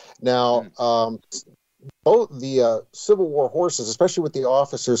horse. Now. Both the Civil War horses, especially with the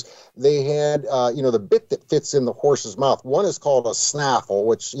officers, they had, the bit that fits in the horse's mouth. One is called a snaffle,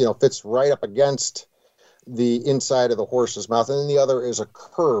 which, fits right up against the inside of the horse's mouth. And then the other is a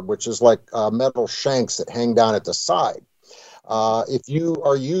curb, which is like metal shanks that hang down at the side. If you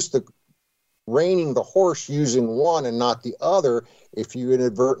are used to reining the horse using one and not the other, if you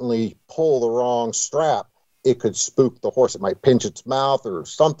inadvertently pull the wrong strap, it could spook the horse. It might pinch its mouth or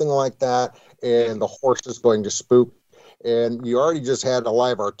something like that, and the horse is going to spook. And you already just had a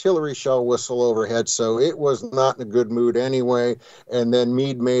live artillery shell whistle overhead, so it was not in a good mood anyway. And then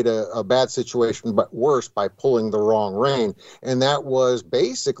Meade made a bad situation but worse by pulling the wrong rein. And that was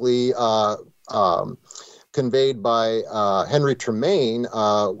basically conveyed by Henry Tremaine,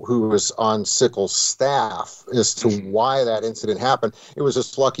 who was on Sickles' staff, as to why that incident happened. It was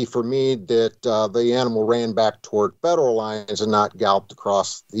just lucky for Meade that the animal ran back toward Federal lines and not galloped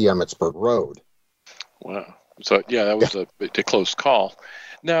across the Emmetsburg Road. Wow. So, yeah, that was a close call.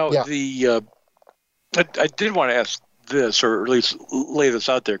 Now, I did want to ask this, or at least lay this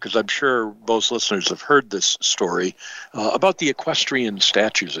out there, because I'm sure most listeners have heard this story about the equestrian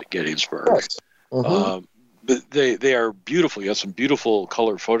statues at Gettysburg. Yes. Mm-hmm. They are beautiful. You have some beautiful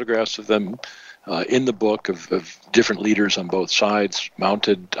color photographs of them in the book of different leaders on both sides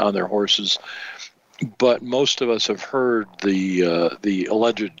mounted on their horses. But most of us have heard the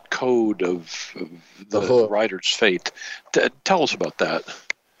alleged code of the rider's fate. Tell us about that.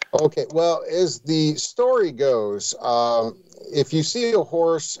 Okay, well, as the story goes, if you see a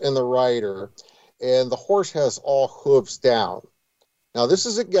horse and the rider, and the horse has all hooves down. Now, this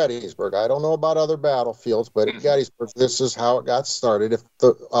is at Gettysburg. I don't know about other battlefields, but at Gettysburg, this is how it got started. If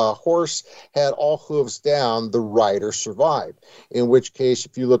the horse had all hooves down, the rider survived. In which case,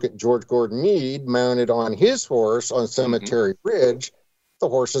 if you look at George Gordon Meade mounted on his horse on Cemetery Ridge, the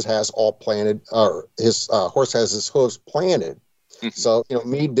horse has all planted, or his horse has his hooves planted. So,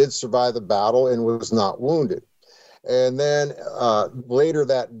 Meade did survive the battle and was not wounded. And then later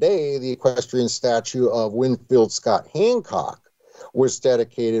that day, the equestrian statue of Winfield Scott Hancock was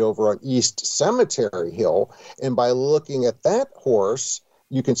dedicated over on East Cemetery Hill. And by looking at that horse,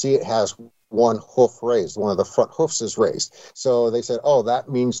 you can see it has one hoof raised. One of the front hoofs is raised. So they said, oh, that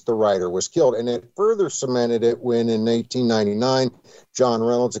means the rider was killed. And it further cemented it when in 1899, John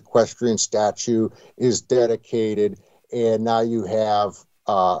Reynolds' equestrian statue is dedicated. And now you have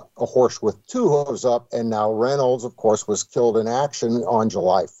a horse with two hooves up. And now Reynolds, of course, was killed in action on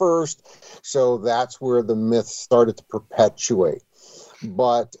July 1st. So that's where the myth started to perpetuate.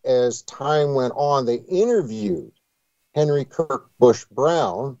 But as time went on, they interviewed Henry Kirk Bush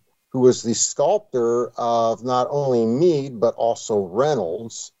Brown, who was the sculptor of not only Meade, but also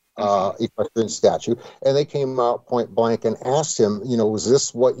Reynolds' equestrian statue. And they came out point blank and asked him, was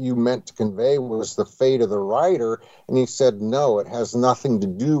this what you meant to convey? Was the fate of the rider? And he said, no, it has nothing to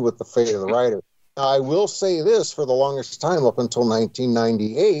do with the fate of the rider. Now, I will say this, for the longest time, up until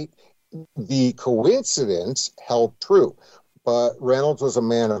 1998, the coincidence held true. But Reynolds was a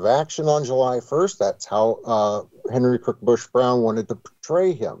man of action on July 1st. That's how Henry Kirk Bush Brown wanted to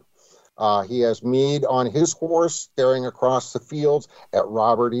portray him. He has Meade on his horse staring across the fields at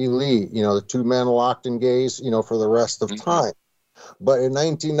Robert E. Lee, the two men locked in gaze, for the rest of time. But in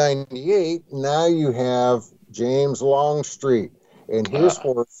 1998, now you have James Longstreet, and his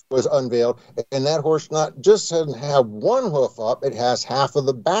horse was unveiled. And that horse not just doesn't have one hoof up, it has half of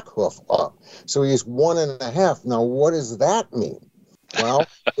the back hoof up. So he's 1.5. Now, what does that mean? Well,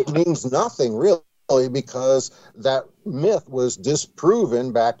 it means nothing, really, because that myth was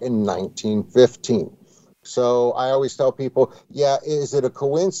disproven back in 1915. So I always tell people, is it a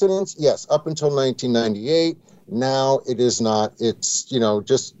coincidence? Yes, up until 1998. Now it is not. It's,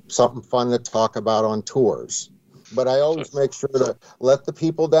 just something fun to talk about on tours. But I always make sure to let the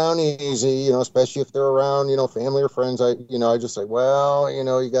people down easy, especially if they're around, family or friends. I just say, well,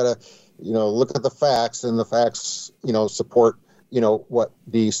 you got to, look at the facts, and the facts, support, what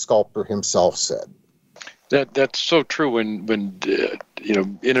the sculptor himself said. That's so true. When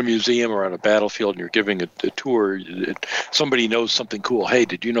in a museum or on a battlefield and you're giving a tour, somebody knows something cool. Hey,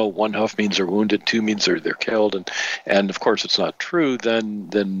 did you know one hoof means they're wounded, two means they're killed, and of course it's not true. Then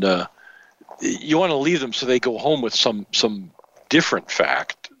you want to leave them so they go home with some different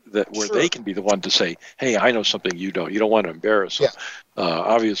fact where they can be the one to say, hey, I know something you don't. You don't want to embarrass them.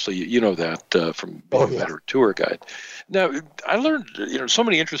 Obviously, you know that from being a better tour guide. Now, I learned so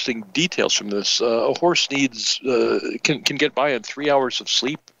many interesting details from this. A horse needs can get by on 3 hours of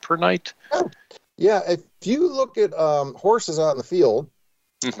sleep per night. Yeah, if you look at horses out in the field,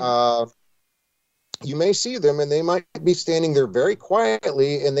 you may see them, and they might be standing there very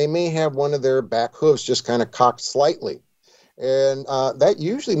quietly, and they may have one of their back hooves just kind of cocked slightly. And that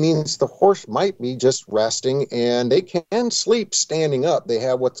usually means the horse might be just resting, and they can sleep standing up. They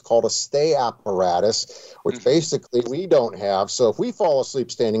have what's called a stay apparatus, which basically we don't have. So if we fall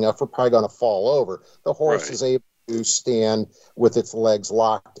asleep standing up, we're probably going to fall over. The horse is able stand with its legs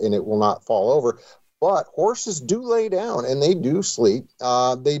locked and it will not fall over. But horses do lay down and they do sleep.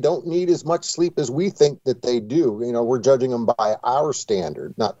 They don't need as much sleep as we think that they do. You know, we're judging them by our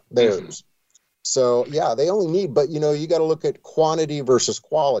standard, not theirs. So, yeah, they only need, but, you know, you got to look at quantity versus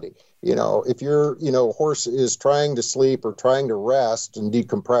quality. You know, if your, you know, horse is trying to sleep or trying to rest and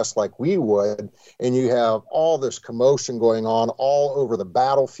decompress like we would, and you have all this commotion going on all over the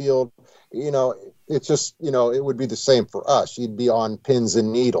battlefield, you know, it's just, you know, it would be the same for us. You'd be on pins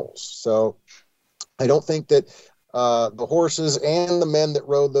and needles. So I don't think that the horses and the men that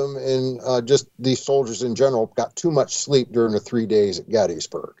rode them and just these soldiers in general got too much sleep during the 3 days at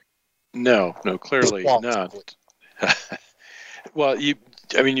Gettysburg. No, clearly not. Well, you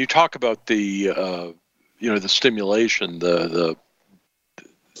talk about the, you know, the stimulation, the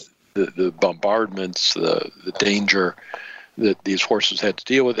bombardments, the danger that these horses had to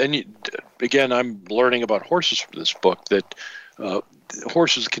deal with. And again, I'm learning about horses from this book, that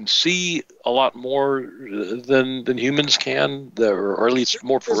horses can see a lot more than humans can, or at least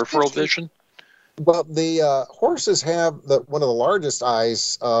more peripheral vision. Well, the horses have one of the largest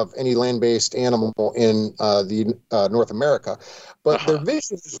eyes of any land-based animal in North America, but their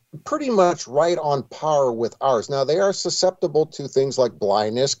vision is pretty much right on par with ours. Now, they are susceptible to things like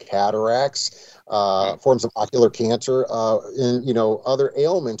blindness, cataracts, forms of ocular cancer, and, you know, other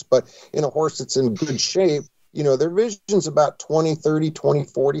ailments. But in a horse that's in good shape, you know, their vision's about 20/30,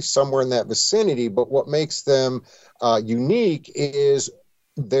 20/40, somewhere in that vicinity. But what makes them unique is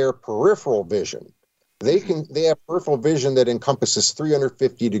their peripheral vision. They have peripheral vision that encompasses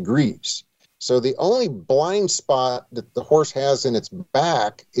 350 degrees. So the only blind spot that the horse has in its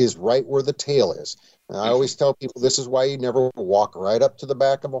back is right where the tail is. And I always tell people this is why you never walk right up to the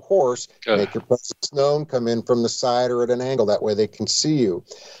back of a horse, make your presence known, come in from the side or at an angle. That way they can see you.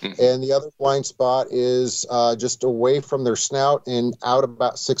 And the other blind spot is just away from their snout and out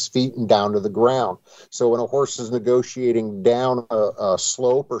about 6 feet and down to the ground. So when a horse is negotiating down a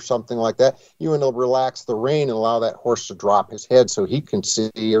slope or something like that, you want to relax the rein and allow that horse to drop his head so he can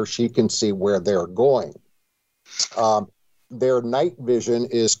see or she can see where they're going. Their night vision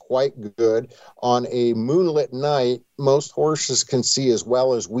is quite good. On a moonlit night, most horses can see as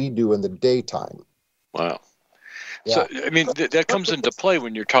well as we do in the daytime. Wow. Yeah. So, I mean, that comes into play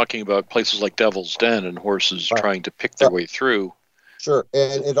when you're talking about places like Devil's Den and horses trying to pick their way through. Sure.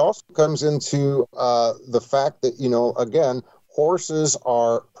 And it also comes into the fact that, you know, again, horses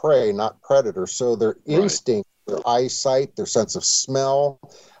are prey, not predators. So their instinct, their eyesight, their sense of smell,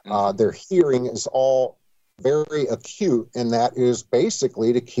 their hearing is all very acute, and that is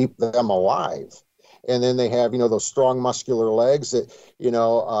basically to keep them alive. And then they have, you know, those strong muscular legs that, you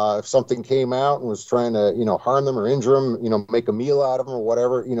know, if something came out and was trying to, you know, harm them or injure them, you know, make a meal out of them or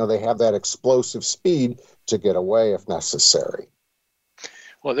whatever, you know, they have that explosive speed to get away if necessary.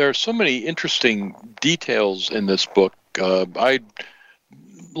 Well, there are so many interesting details in this book. I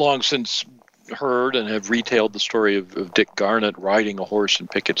long since heard and have retailed the story of Dick Garnett riding a horse in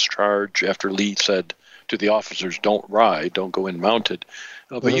Pickett's charge after Lee said to the officers, don't ride, don't go in mounted.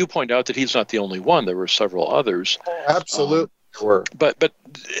 But you point out that he's not the only one. There were several others. Oh, absolutely. But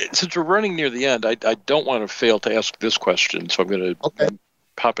since we're running near the end, I don't want to fail to ask this question, so I'm going to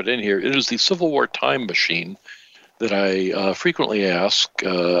pop it in here. It is the Civil War time machine that I frequently ask.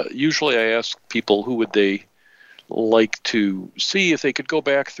 Usually I ask people who would they like to see if they could go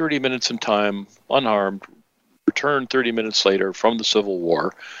back 30 minutes in time, unharmed, return 30 minutes later from the Civil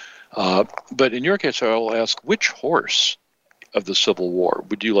War. But in your case, I'll ask, which horse of the Civil War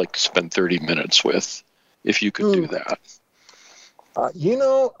would you like to spend 30 minutes with, if you could do that? You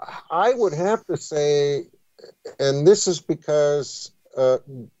know, I would have to say, and this is because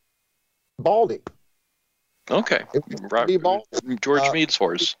Baldy. Okay. George Meade's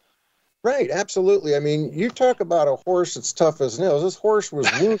horse. Right, absolutely. I mean, you talk about a horse that's tough as nails. This horse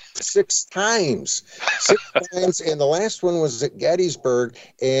was wounded 6 times. 6 times, and the last one was at Gettysburg.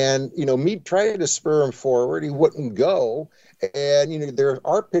 And, you know, Meade tried to spur him forward. He wouldn't go. And, you know, there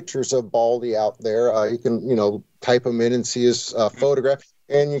are pictures of Baldy out there. You can, you know, type them in and see his photograph.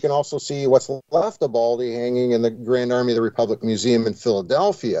 And you can also see what's left of Baldy hanging in the Grand Army of the Republic Museum in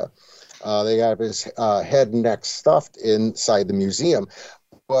Philadelphia. They have his head and neck stuffed inside the museum.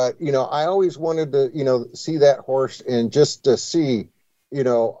 But, you know, I always wanted to, you know, see that horse and just to see, you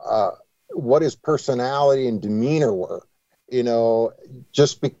know, what his personality and demeanor were, you know,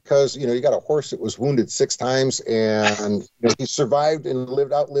 just because, you know, you got a horse that was wounded 6 times and you know, he survived and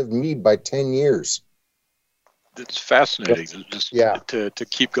outlived Meade by 10 years. It's fascinating to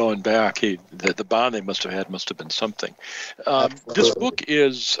keep going back. The bond they must have had must have been something. This book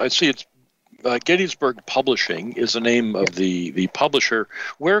is, I see it's Gettysburg Publishing is the name of the publisher.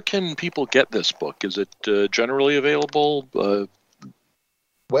 Where can people get this book? Is it generally available?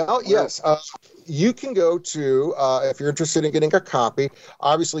 Well, yes. You can go to, if you're interested in getting a copy,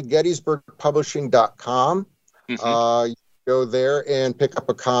 obviously GettysburgPublishing.com. Mm-hmm. You go there and pick up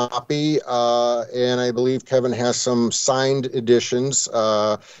a copy. And I believe Kevin has some signed editions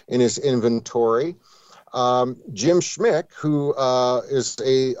in his inventory. Jim Schmick, who is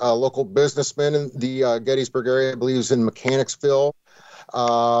a local businessman in the Gettysburg area, I believe he's in Mechanicsville.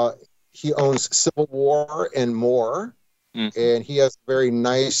 He owns Civil War and more. Mm-hmm. And he has a very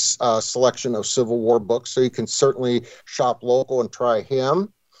nice selection of Civil War books, so you can certainly shop local and try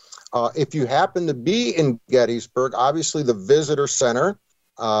him. If you happen to be in Gettysburg, obviously the Visitor Center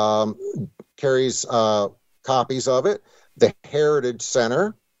carries copies of it. The Heritage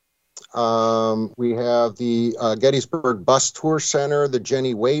Center. We have the Gettysburg Bus Tour Center, the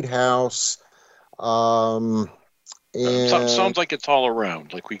Jenny Wade House. And sounds like it's all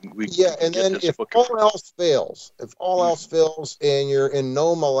around. Like we and then if all else fails, and you're in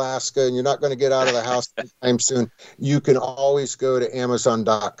Nome, Alaska, and you're not going to get out of the house anytime soon, you can always go to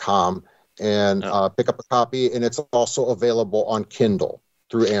Amazon.com and pick up a copy, and it's also available on Kindle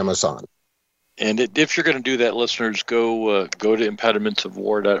through Amazon. And if you're going to do that, listeners, go to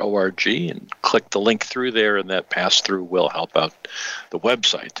impedimentsofwar.org and click the link through there, and that pass-through will help out the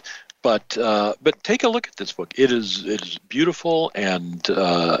website. But take a look at this book. It is beautiful and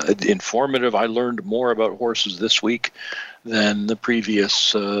informative. I learned more about horses this week than the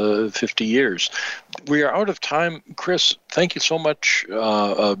previous 50 years. We are out of time. Chris, thank you so much.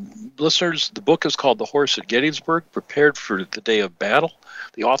 Listeners, the book is called The Horse at Gettysburg, Prepared for the Day of Battle.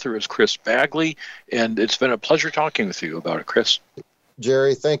 The author is Chris Bagley, and it's been a pleasure talking with you about it, Chris.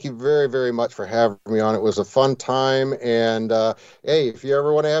 Jerry, thank you very, very much for having me on. It was a fun time. And, hey, if you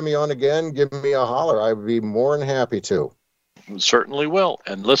ever want to have me on again, give me a holler. I'd be more than happy to. Certainly will.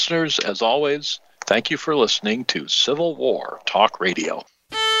 And listeners, as always, thank you for listening to Civil War Talk Radio.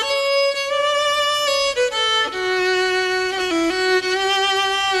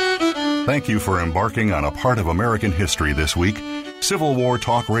 Thank you for embarking on a part of American history this week. Civil War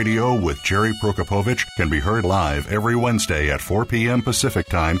Talk Radio with Jerry Prokopovich can be heard live every Wednesday at 4 p.m. Pacific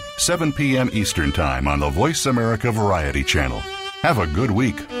Time, 7 p.m. Eastern Time on the Voice America Variety Channel. Have a good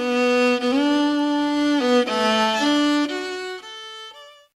week.